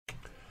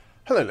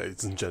Hello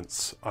ladies and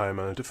gents, I am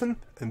Armageddon,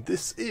 and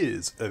this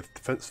is Earth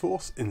Defense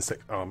Force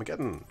Insect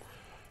Armageddon.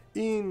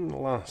 In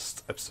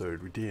last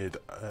episode we did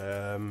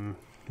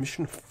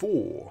Mission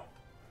 4,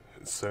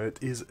 so it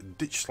is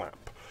Ditch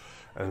Slap,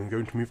 and I'm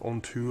going to move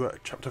on to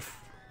Chapter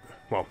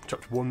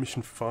 1,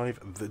 Mission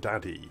 5, The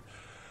Daddy.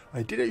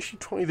 I did actually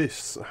try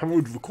this, I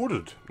haven't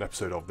recorded an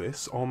episode of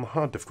this on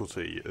hard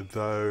difficulty,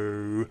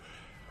 though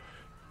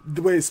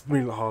the way it's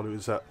made it harder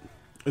is that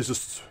it's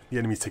just the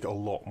enemies take a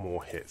lot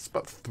more hits,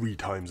 about 3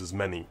 times as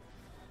many.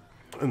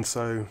 And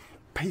so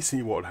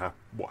basically what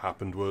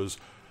happened was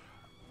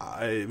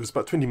it was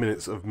about 20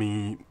 minutes of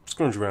me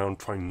scrounging around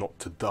trying not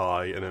to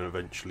die and then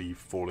eventually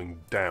falling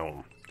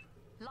down.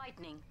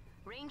 Lightning,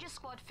 Ranger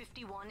Squad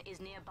 51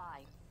 is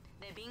nearby.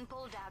 They're being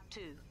pulled out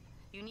too.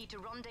 You need to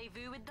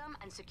rendezvous with them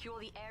and secure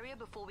the area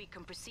before we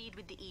can proceed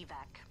with the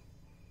evac.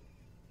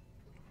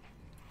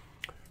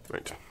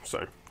 Right,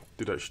 so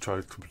did actually try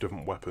a couple of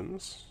different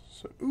weapons.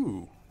 So,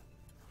 ooh,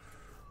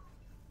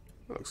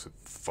 that looks a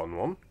fun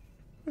one.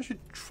 I actually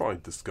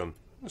tried this gun.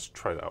 Let's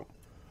try it out.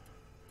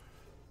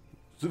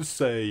 So this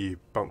is a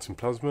bouncing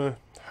plasma,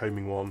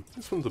 homing one.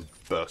 This one's a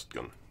burst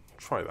gun.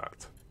 Try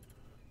that.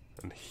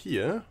 And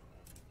here,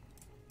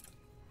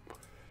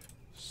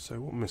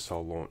 so what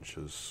missile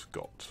launchers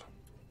got?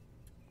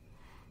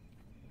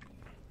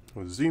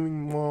 A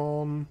zooming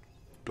one,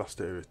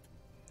 blast area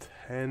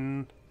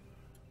 10.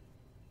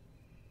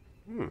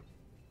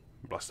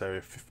 Blast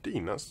area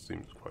 15, that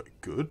seems quite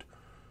good.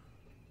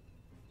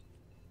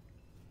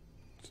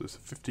 So it's a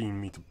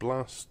 15-meter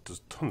blast, does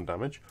a ton of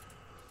damage.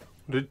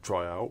 What I did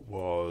try out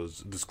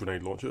was this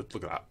grenade launcher.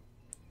 Look at that.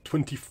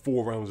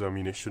 24 rounds of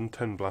ammunition,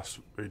 10 blast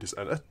radius,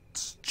 and a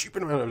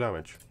stupid amount of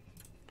damage.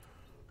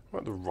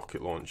 What about the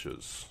rocket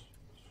launchers?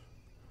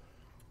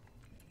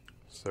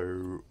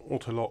 So,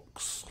 auto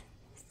locks,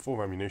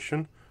 4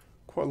 ammunition,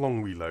 quite a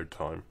long reload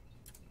time.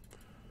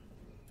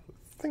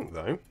 I think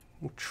though,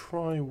 we'll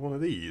try one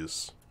of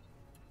these.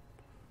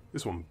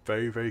 This one,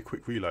 very, very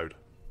quick reload.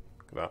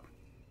 Look at that.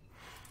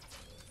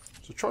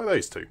 So try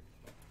those two.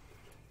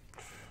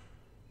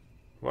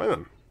 Right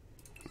then,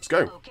 let's go.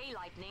 Okay,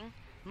 Lightning,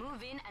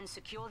 move in and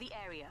secure the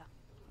area.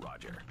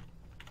 Roger.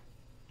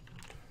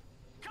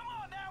 Come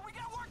on now, we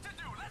got work to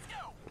do. Let's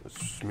go.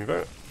 Let's move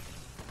out.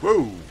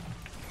 Whoa!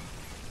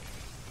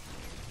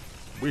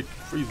 Weird,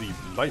 freezy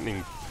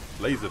lightning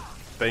laser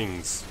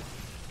things.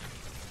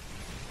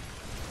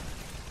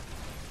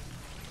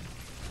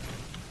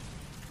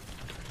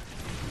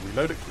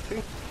 Reload it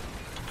quickly.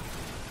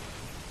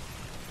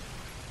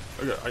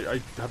 Okay,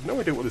 I have no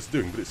idea what it's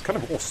doing, but it's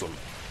kind of awesome.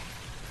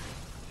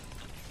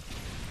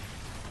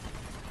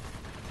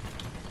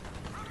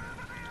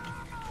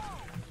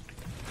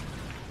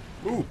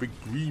 Ooh, big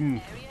green.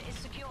 Area is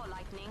secure,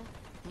 Lightning.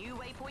 New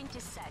waypoint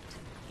is set.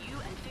 You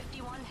and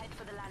 51 head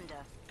for the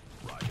lander.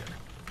 Roger.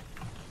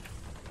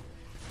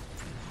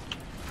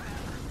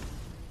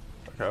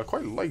 Okay, I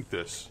quite like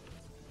this.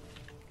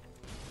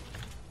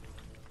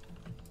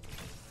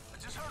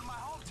 I just heard my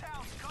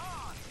hometown's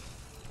gone.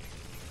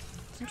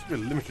 Seems to be a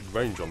limited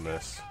range on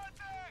this.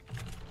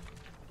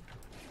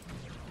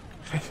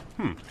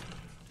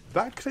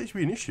 That could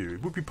actually be an issue.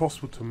 It would be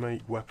possible to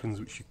make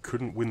weapons which you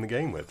couldn't win the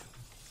game with.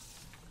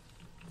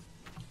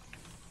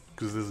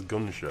 Because there's a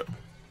gunship.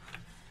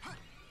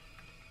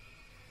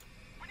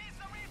 We need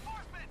some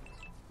reinforcements.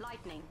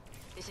 Lightning,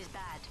 this is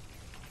bad.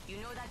 You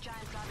know that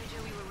giant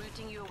Ravager we were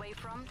routing you away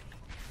from?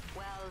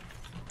 Well,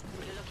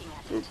 you're looking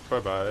at it.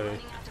 Bye-bye.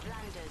 Running out of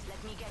landers.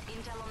 Let me get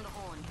intel on the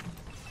horn.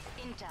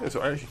 Intel. Yeah, so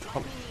I actually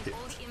can't Lightning needs hit.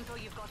 all the info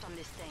you've got on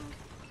this thing.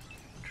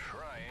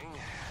 Trying.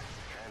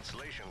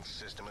 Translation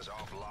system is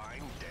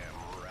offline. Damn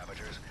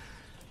Ravagers.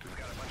 We've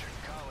got a bunch of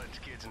college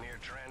kids in here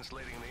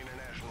translating the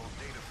international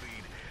data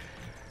feed.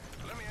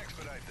 Let me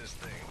expedite this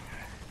thing.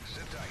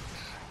 Sit tight.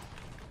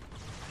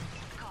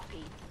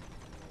 Copy.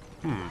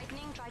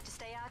 Lightning tried to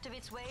stay out of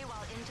its way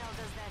while Intel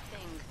does their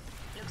thing.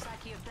 Looks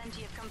like you have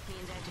plenty of company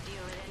in there to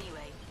deal with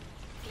anyway.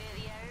 Clear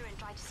the area and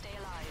try to stay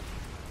alive.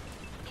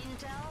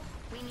 Intel,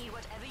 we need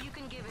whatever you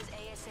can give us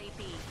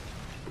ASAP.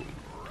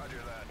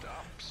 Roger that,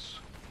 ops.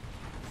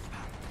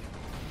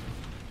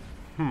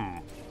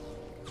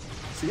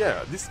 So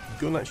yeah, this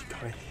gun actually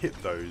kind of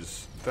hit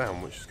those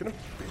down, which is going to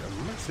be a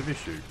massive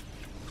issue.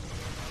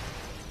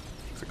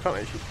 Because I can't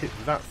actually hit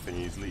that thing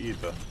easily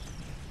either.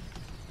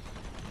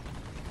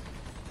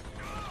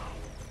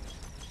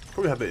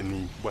 Probably have it in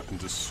the weapon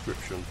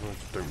description. I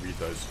just don't read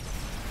those.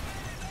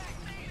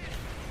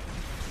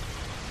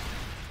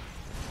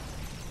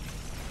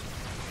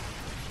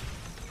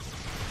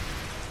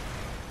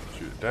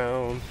 Shoot it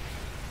down.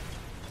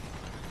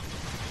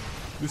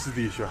 This is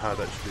the issue I had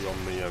actually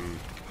on the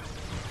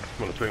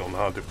when I play it on the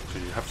hard difficulty.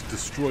 You have to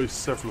destroy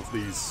several of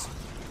these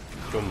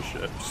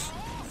gunships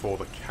before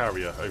the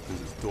carrier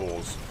opens its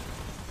doors.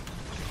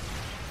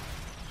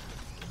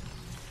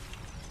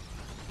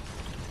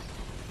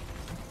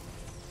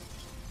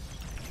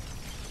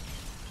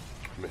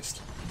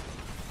 Missed.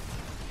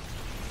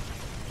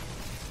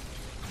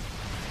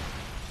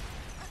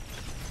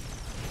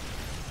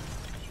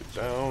 Shoot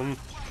down.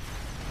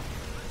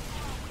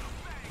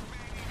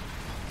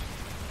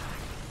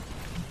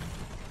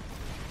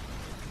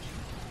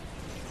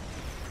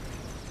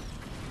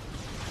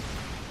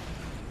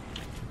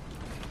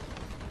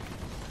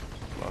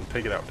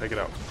 Take it out, take it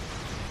out.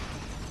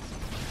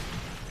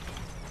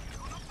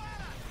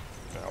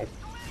 Ow.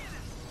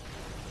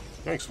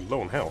 Yikes, I'm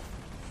low on health.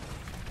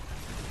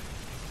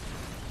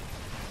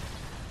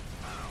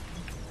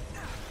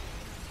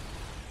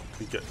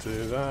 We get to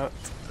that.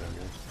 There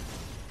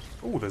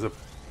we go. Oh, there's a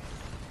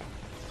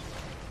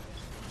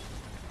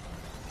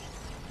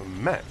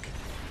mech.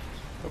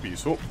 That'll be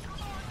useful.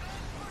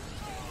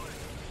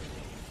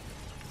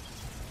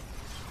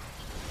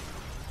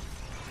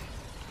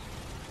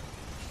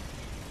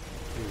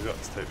 Use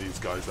that to take these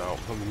guys out.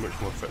 That'll be much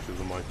more effective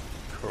than my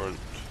current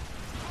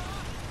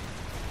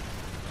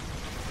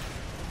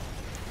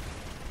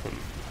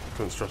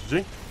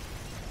strategy.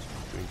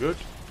 Doing good.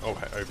 Oh,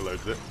 I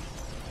overloaded it.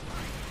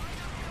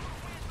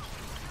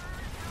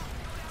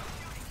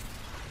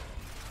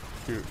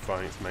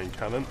 Firing its main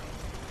cannon.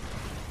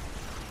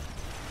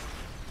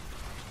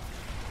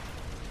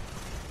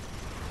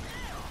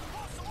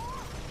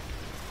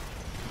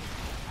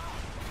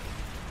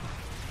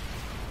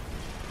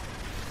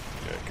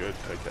 Yeah, good.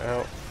 Take it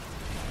out.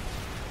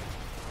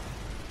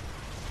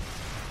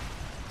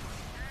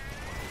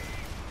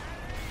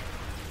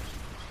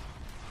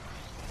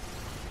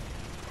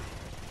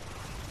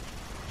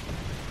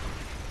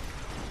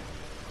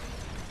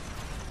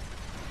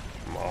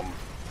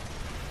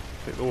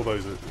 Take all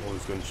those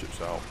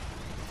gunships out.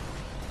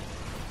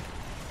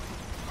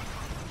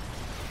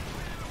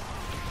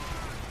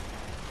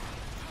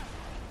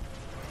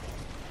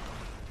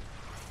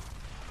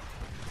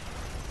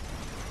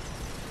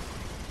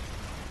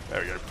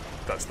 There we go.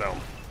 That's down.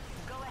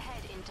 Go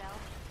ahead, Intel.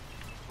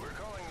 We're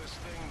calling this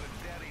thing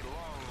the Daddy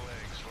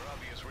Longlegs for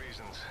obvious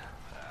reasons.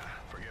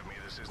 Forgive me,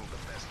 this isn't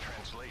the best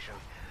translation.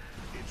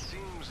 It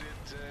seems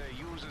it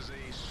uses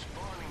a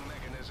spawning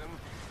mechanism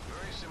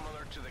very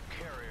similar to the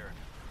carrier.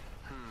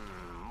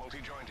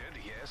 Multi-jointed,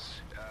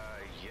 yes.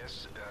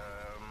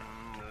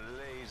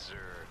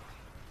 Laser.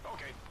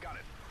 Okay, got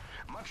it.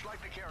 Much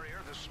like the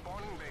carrier, the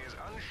spawning bay is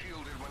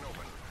unshielded when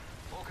open.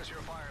 Focus your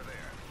fire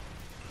there.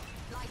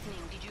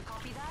 Lightning, did you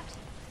copy that?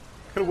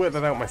 I could work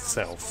that out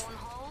myself. Spawn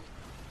hole.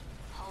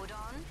 Hold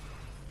on.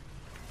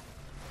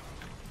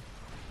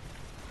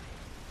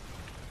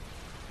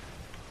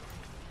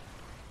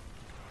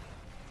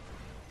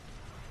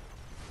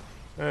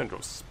 And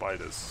drop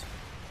spiders.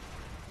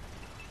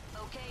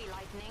 Okay,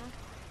 Lightning.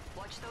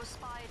 Watch those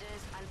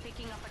spiders. I'm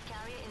picking up a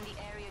carrier in the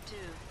area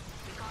too.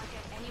 We can't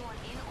get anyone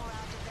in or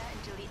out of there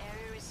until the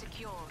area is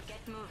secure.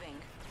 Get moving.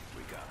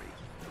 We copy.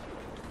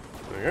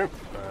 There we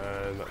go.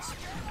 And that's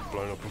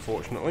blown up,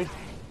 unfortunately.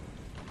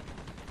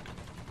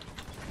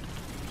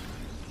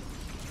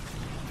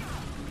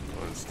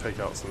 Let's take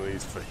out some of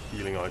these for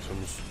healing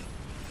items.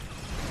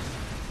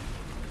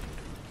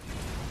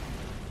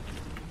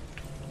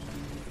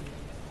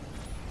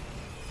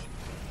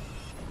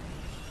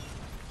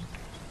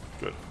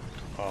 Good.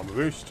 Armor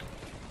boost.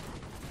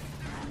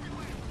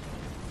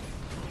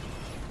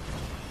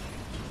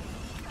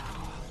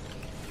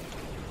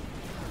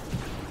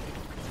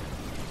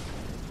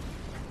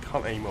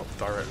 Can't aim up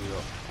directly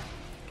up.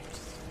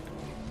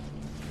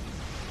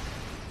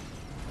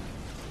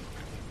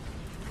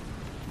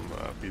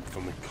 That'd be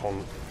from the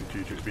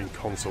due to it being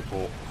console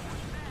port.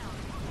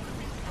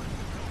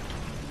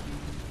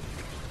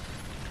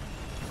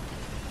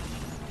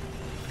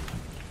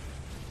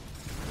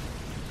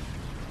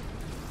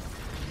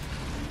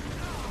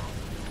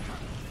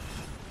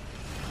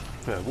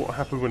 Yeah, what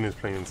happened when he was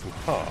playing in some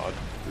hard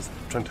is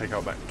trying to take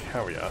out that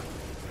carrier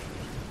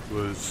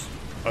was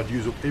I'd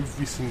use up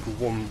every single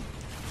one,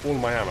 all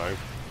my ammo,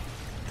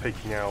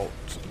 taking out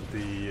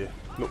the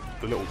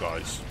little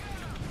guys.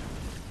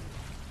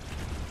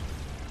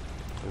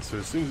 And so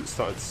as soon as it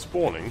started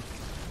spawning,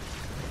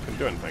 I couldn't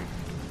do anything.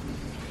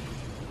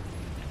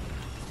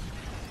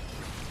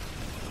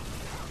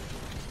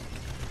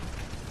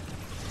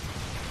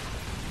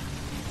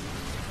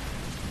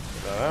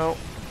 Get that out.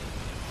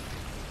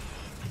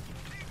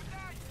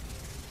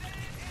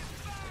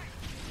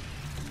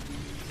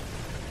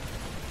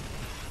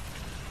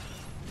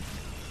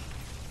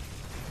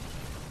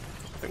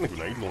 I think the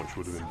grenade launch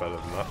would have been better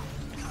than that.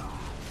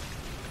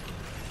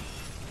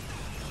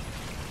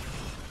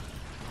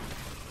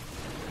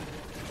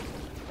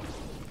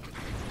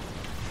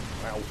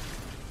 Wow.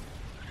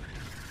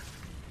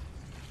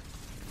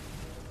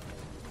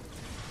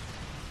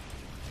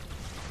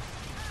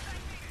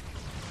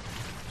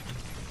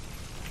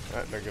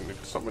 Right, they're going to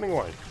stop running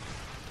away.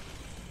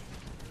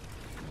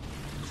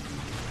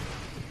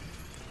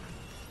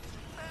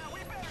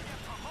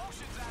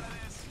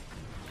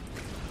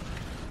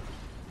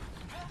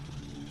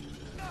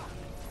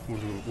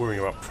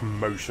 Worrying about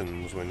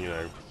promotions when, you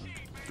know,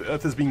 the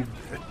Earth has been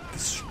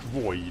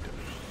destroyed.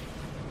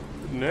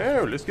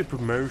 No, let's get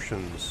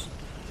promotions.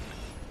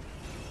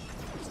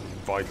 It's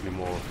vitally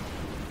more.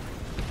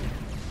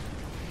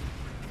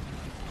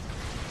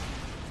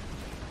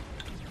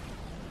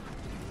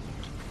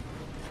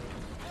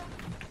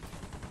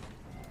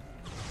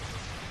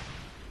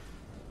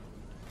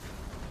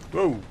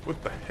 Whoa,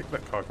 what the heck did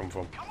that car come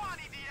from?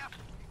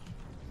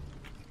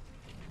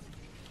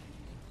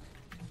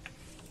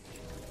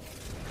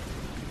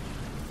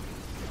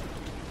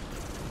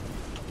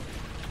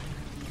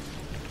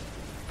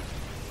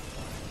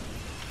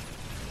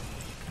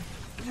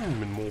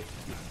 been more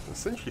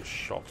essentially a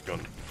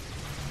shotgun.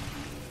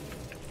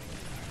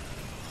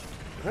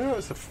 I don't know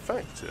it's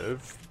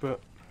effective, but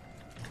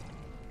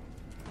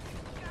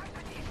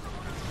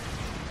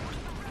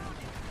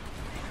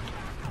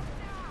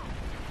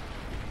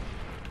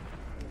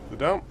the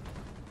down.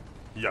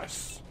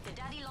 Yes. The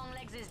daddy long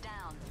legs is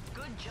down.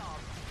 Good job.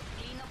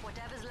 Clean up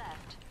whatever's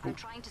left. I'm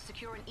trying to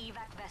secure an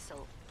evac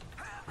vessel.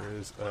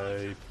 There's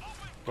a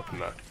weapon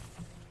there.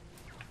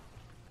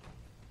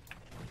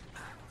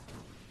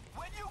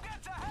 When you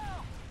get to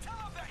hell, tell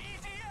them the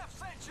EDF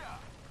sent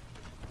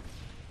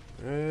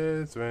you.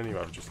 Is there any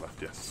Ravagers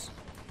left? Yes.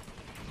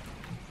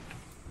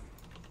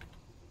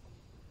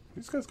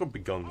 These guys got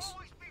big guns.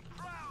 Always be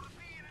proud of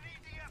being an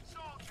EDF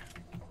soldier.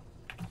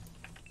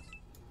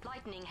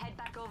 Lightning, head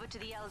back over to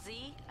the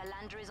LZ. A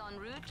lander is en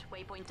route.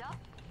 Waypoint up.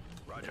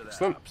 Roger that,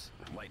 Excellent. Ops.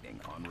 Lightning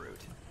en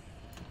route.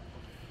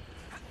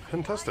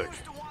 Fantastic. I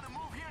used to want to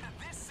move here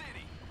to this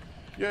city.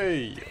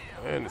 Yay!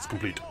 And it's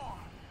complete. Anymore.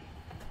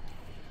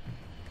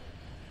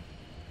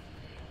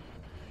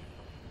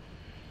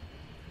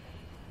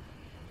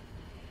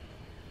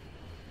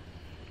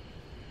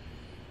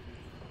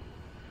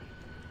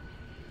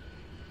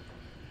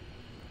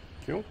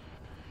 Cool.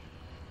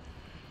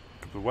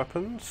 Couple of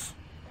weapons.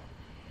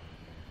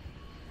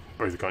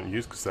 Both I can't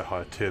use because they're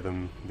higher tier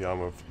than the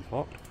armor of the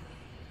heart.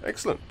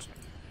 Excellent.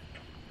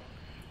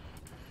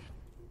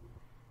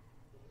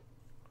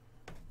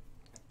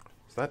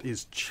 So that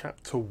is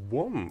chapter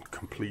 1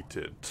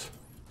 completed.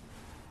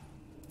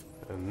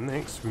 And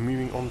next we're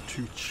moving on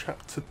to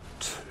chapter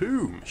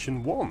 2,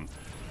 mission 1.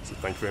 So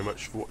thank you very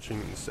much for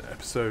watching this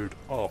episode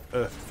of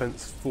Earth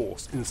Defense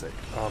Force Insect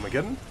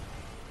Armageddon.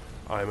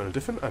 I am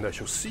Diffin, and I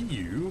shall see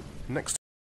you next time.